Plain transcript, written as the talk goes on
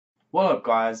What up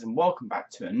guys, and welcome back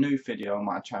to a new video on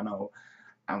my channel,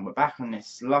 and we're back on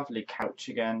this lovely couch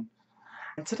again,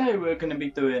 and today we're going to be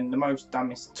doing the most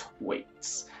dumbest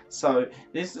tweets. So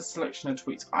this is a selection of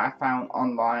tweets I found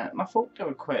online and I thought they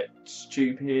were quite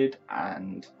stupid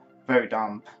and very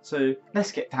dumb, so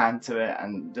let's get down to it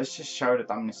and let's just show the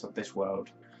dumbness of this world.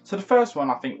 So the first one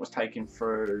I think was taken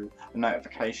through a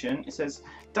notification. It says,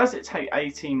 does it take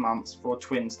 18 months for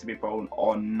twins to be born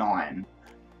or 9?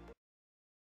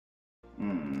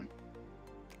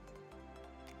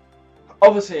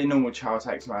 Obviously a normal child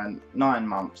takes around 9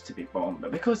 months to be born,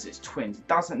 but because it's twins it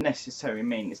doesn't necessarily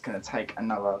mean it's going to take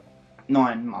another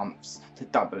 9 months to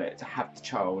double it to have the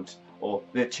child or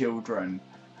the children.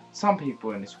 Some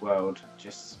people in this world,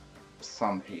 just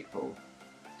some people.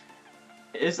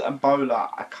 Is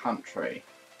Ebola a country?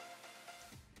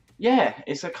 Yeah,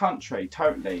 it's a country,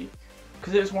 totally.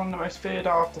 Because it was one of the most feared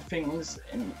after things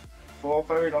for a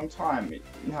very long time.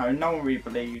 No one really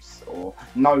believes or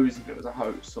knows if it was a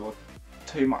hoax or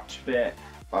too much of it,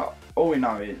 but all we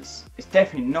know is it's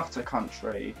definitely not a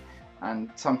country, and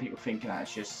some people thinking that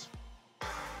it's just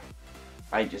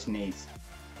they just need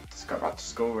to go back to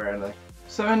school really.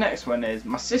 So the next one is,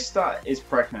 my sister is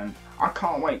pregnant. I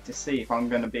can't wait to see if I'm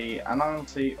going to be an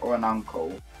auntie or an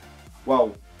uncle.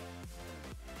 Well,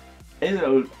 here's a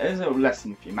little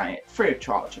lesson for you, mate, free of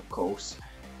charge of course.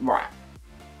 Right,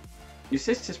 your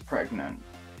sister's pregnant,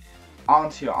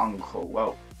 auntie or uncle.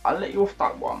 Well, I'll let you off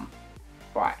that one.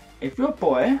 Right, if you're a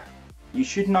boy, you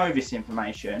should know this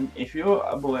information. If you're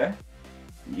a boy,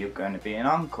 you're going to be an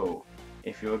uncle.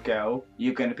 If you're a girl,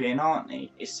 you're going to be an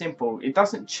auntie. It's simple. It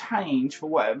doesn't change for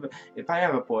whatever. If they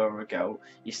have a boy or a girl,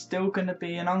 you're still going to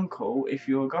be an uncle if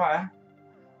you're a guy.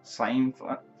 Same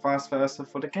vice versa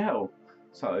for the girl.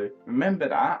 So remember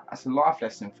that. That's a life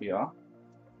lesson for you.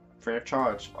 Free of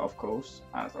charge, of course,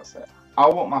 as I said. I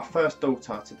want my first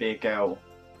daughter to be a girl.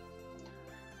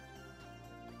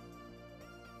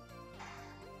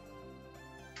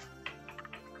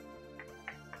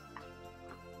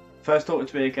 First daughter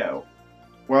to be a girl.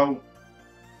 Well,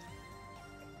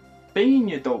 being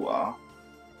your daughter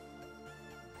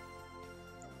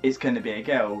is going to be a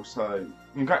girl, so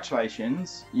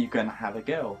congratulations, you're going to have a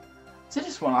girl. So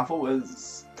this one I thought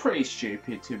was pretty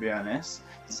stupid, to be honest.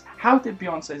 How did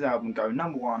Beyonce's album go #1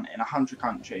 in 100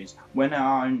 countries when there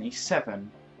are only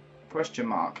 7?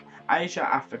 Asia,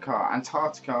 Africa,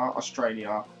 Antarctica,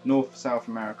 Australia, North, South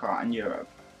America and Europe.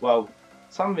 Well,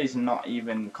 some of these are not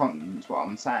even continents, what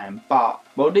I'm saying, but,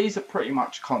 well, these are pretty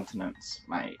much continents,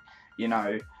 mate. You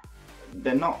know,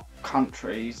 they're not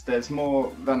countries. There's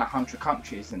more than 100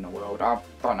 countries in the world. I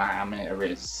don't know how many there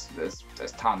is. There's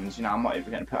tons, you know, I'm not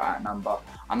even going to put out a number.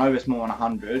 I know there's more than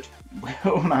 100. We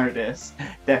all know this,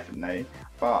 definitely.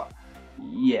 But,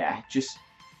 yeah, just,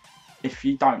 if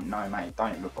you don't know, mate,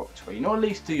 don't even bother tweeting, or at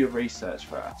least do your research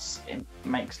first. It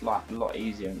makes life a lot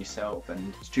easier on yourself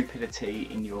and stupidity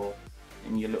in your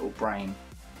little brain.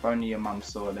 If only your mum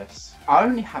saw this. I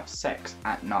only have sex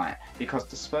at night because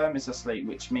the sperm is asleep,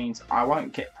 which means I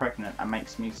won't get pregnant and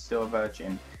makes me still a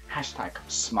virgin. Hashtag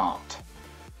smart.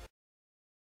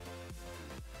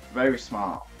 Very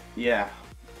smart. Yeah.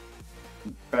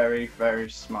 Very, very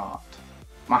smart.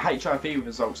 My HIV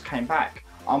results came back.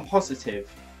 I'm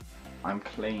positive. I'm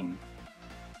clean.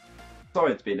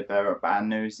 Sorry to be the bearer of bad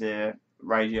news here,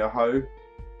 Radio Ho.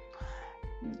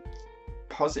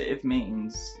 Positive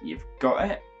means you've got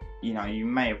it. You know, you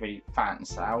may have really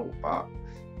fancy out, but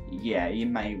yeah, you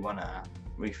may want to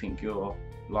rethink your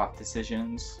life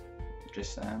decisions.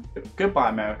 Just saying. Goodbye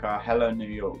America, hello New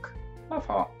York. Love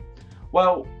heart.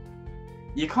 Well,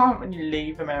 you can't really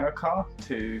leave America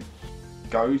to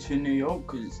go to New York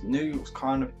because New York's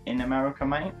kind of in America,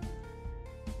 mate.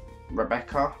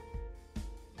 Rebecca.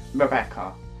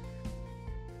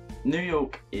 New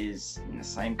York is in the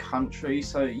same country,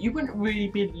 so you wouldn't really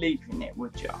be leaving it,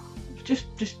 would you?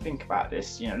 Just think about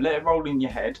this, you know, let it roll in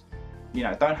your head. You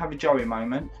know, don't have a Joey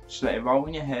moment, just let it roll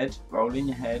in your head,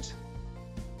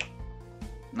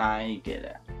 Nah, you get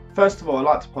it. First of all, I'd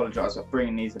like to apologise for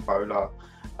bringing these Ebola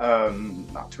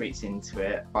tweets into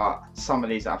it, but some of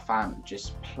these I found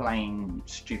just plain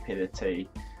stupidity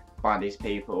by these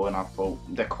people, and I thought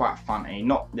they're quite funny,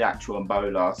 not the actual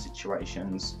Ebola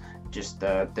situations, just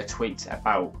the tweets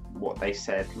about what they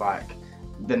said. Like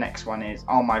the next one is,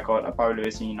 oh my god, Ebola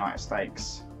is in the United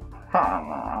States.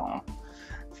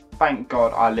 Thank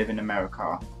God I live in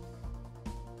America.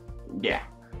 Yeah,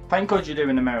 thank God you live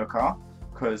in America,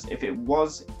 because if it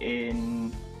was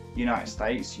in United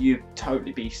States you'd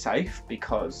totally be safe,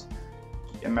 because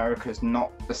America's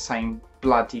not the same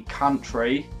bloody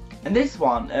country. And this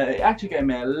one, it actually gave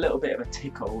me a little bit of a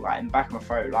tickle, like in the back of my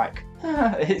throat, like,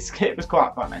 It was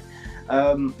quite funny.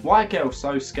 Why are girls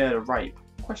so scared of rape?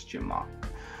 Question mark.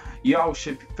 You all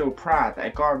should feel proud that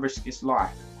a guy risked his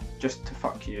life just to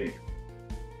fuck you.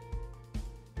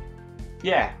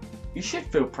 Yeah, you should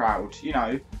feel proud, you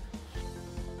know.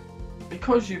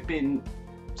 Because you've been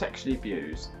sexually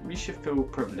abused, you should feel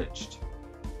privileged.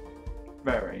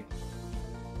 Very.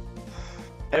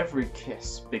 Every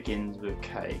kiss begins with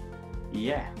K.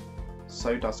 Yeah,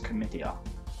 so does chlamydia.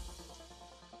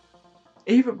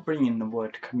 Even bringing the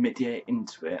word chlamydia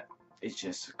into it is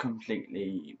just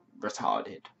completely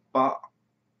retarded. But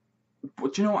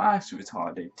do you know what else is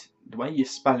retarded? The way you're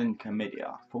spelling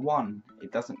chlamydia. For one,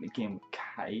 it doesn't begin with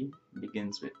K, it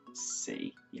begins with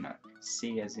C. You know,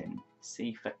 C as in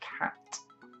C for cat.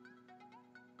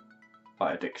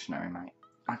 By a dictionary, mate.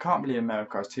 I can't believe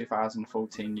America is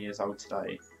 2014 years old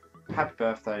today. Happy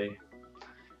birthday.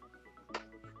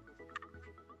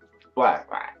 Right.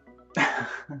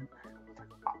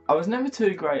 I was never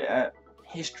too great at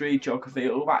history, geography,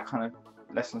 all that kind of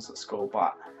lessons at school,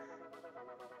 but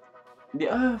the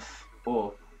Earth,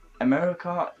 or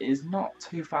America, is not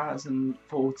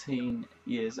 2014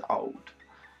 years old.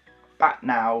 Back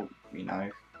now, you know,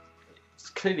 it's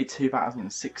clearly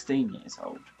 2016 years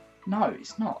old. No,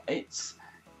 it's not. It's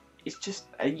just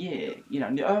a year. You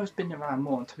know, the Earth's been around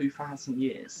more than 2,000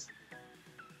 years.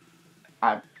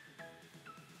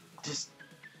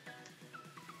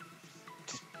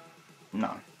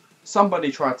 No.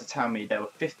 Somebody tried to tell me there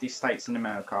were 50 states in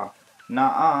America.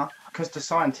 Nuh-uh. Because the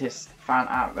scientists found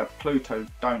out that Pluto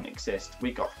don't exist.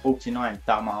 We got 49,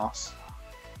 dumbass.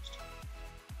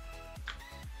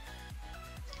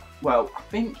 Well, I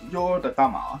think you're the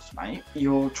dumbass, mate.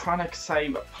 You're trying to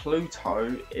say that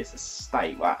Pluto is a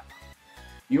state, right?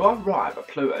 You are right, but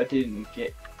Pluto didn't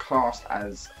get classed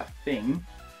as a thing.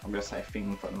 I'm going to say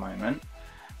thing for the moment.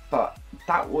 But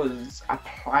that was a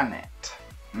planet.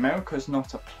 America's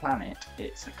not a planet,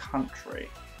 it's a country.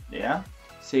 Yeah?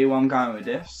 See where I'm going with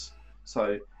this? So,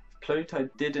 if Pluto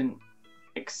didn't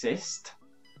exist,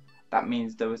 that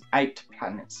means there was 8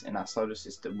 planets in our solar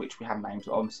system, which we have names.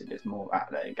 Obviously, there's more out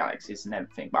there, galaxies and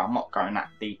everything, but I'm not going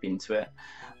that deep into it.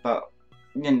 But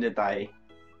at the end of the day,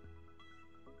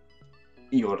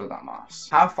 you're the dumbass.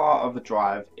 How far of a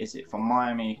drive is it from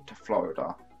Miami to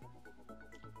Florida?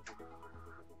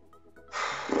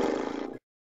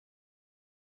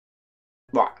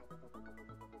 Right.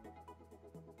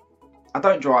 I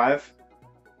don't drive.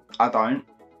 I don't.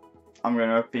 I'm going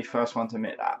to be the first one to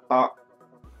admit that. But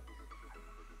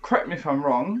correct me if I'm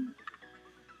wrong,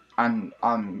 and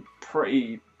I'm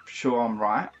pretty sure I'm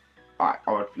right. I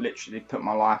would literally put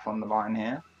my life on the line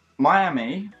here.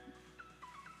 Miami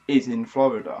is in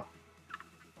Florida.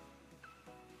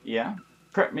 Yeah?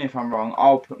 Correct me if I'm wrong.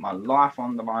 I'll put my life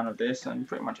on the line of this and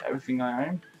pretty much everything I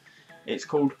own. It's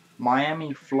called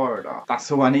Miami, Florida.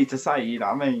 That's all I need to say, you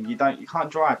know what I mean? You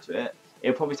can't drive to it.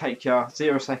 It'll probably take you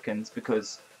 0 seconds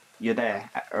because you're there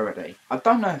already. I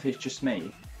don't know if it's just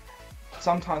me.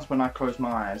 Sometimes when I close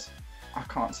my eyes, I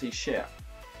can't see shit.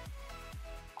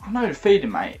 I know the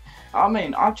feeling, mate. I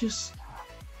mean,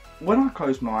 when I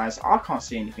close my eyes, I can't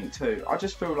see anything too. I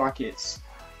just feel like it's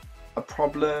a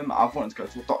problem. I've wanted to go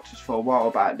to the doctors for a while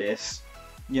about this.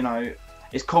 You know,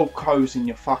 it's called closing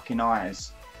your fucking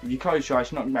eyes. If you close your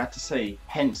eyes, you're not going to be able to see,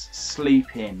 hence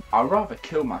sleeping. I'd rather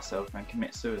kill myself than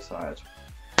commit suicide.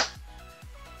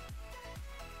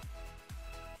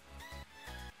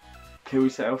 Kill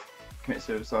yourself, commit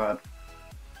suicide.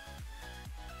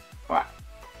 Right.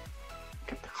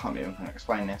 I can't even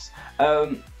explain this.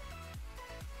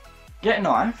 Get a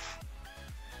knife.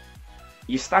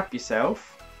 You stab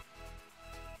yourself.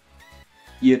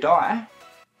 You die.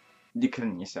 You're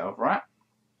killing yourself, right?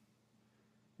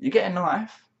 You get a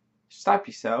knife. Stab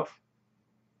yourself,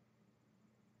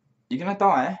 you're gonna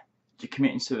die, you're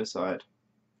committing suicide.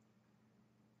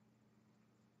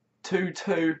 2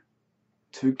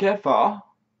 together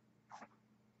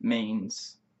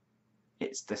means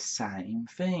it's the same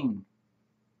thing.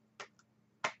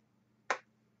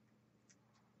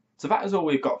 So that is all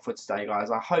we've got for today,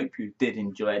 guys. I hope you did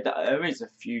enjoy it. There is a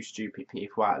few stupid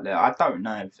people out there. I don't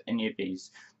know if any of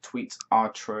these tweets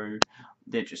are true.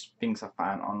 They're just things I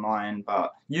found online,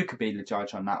 but you could be the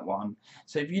judge on that one.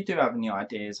 So if you do have any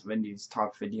ideas of any of these type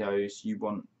of videos you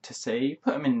want to see,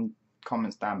 put them in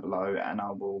comments down below and I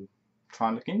will try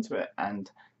and look into it and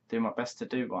do my best to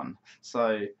do one.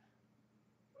 So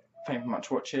thank you very much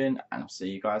for watching and I'll see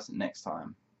you guys next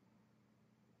time.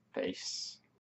 Peace.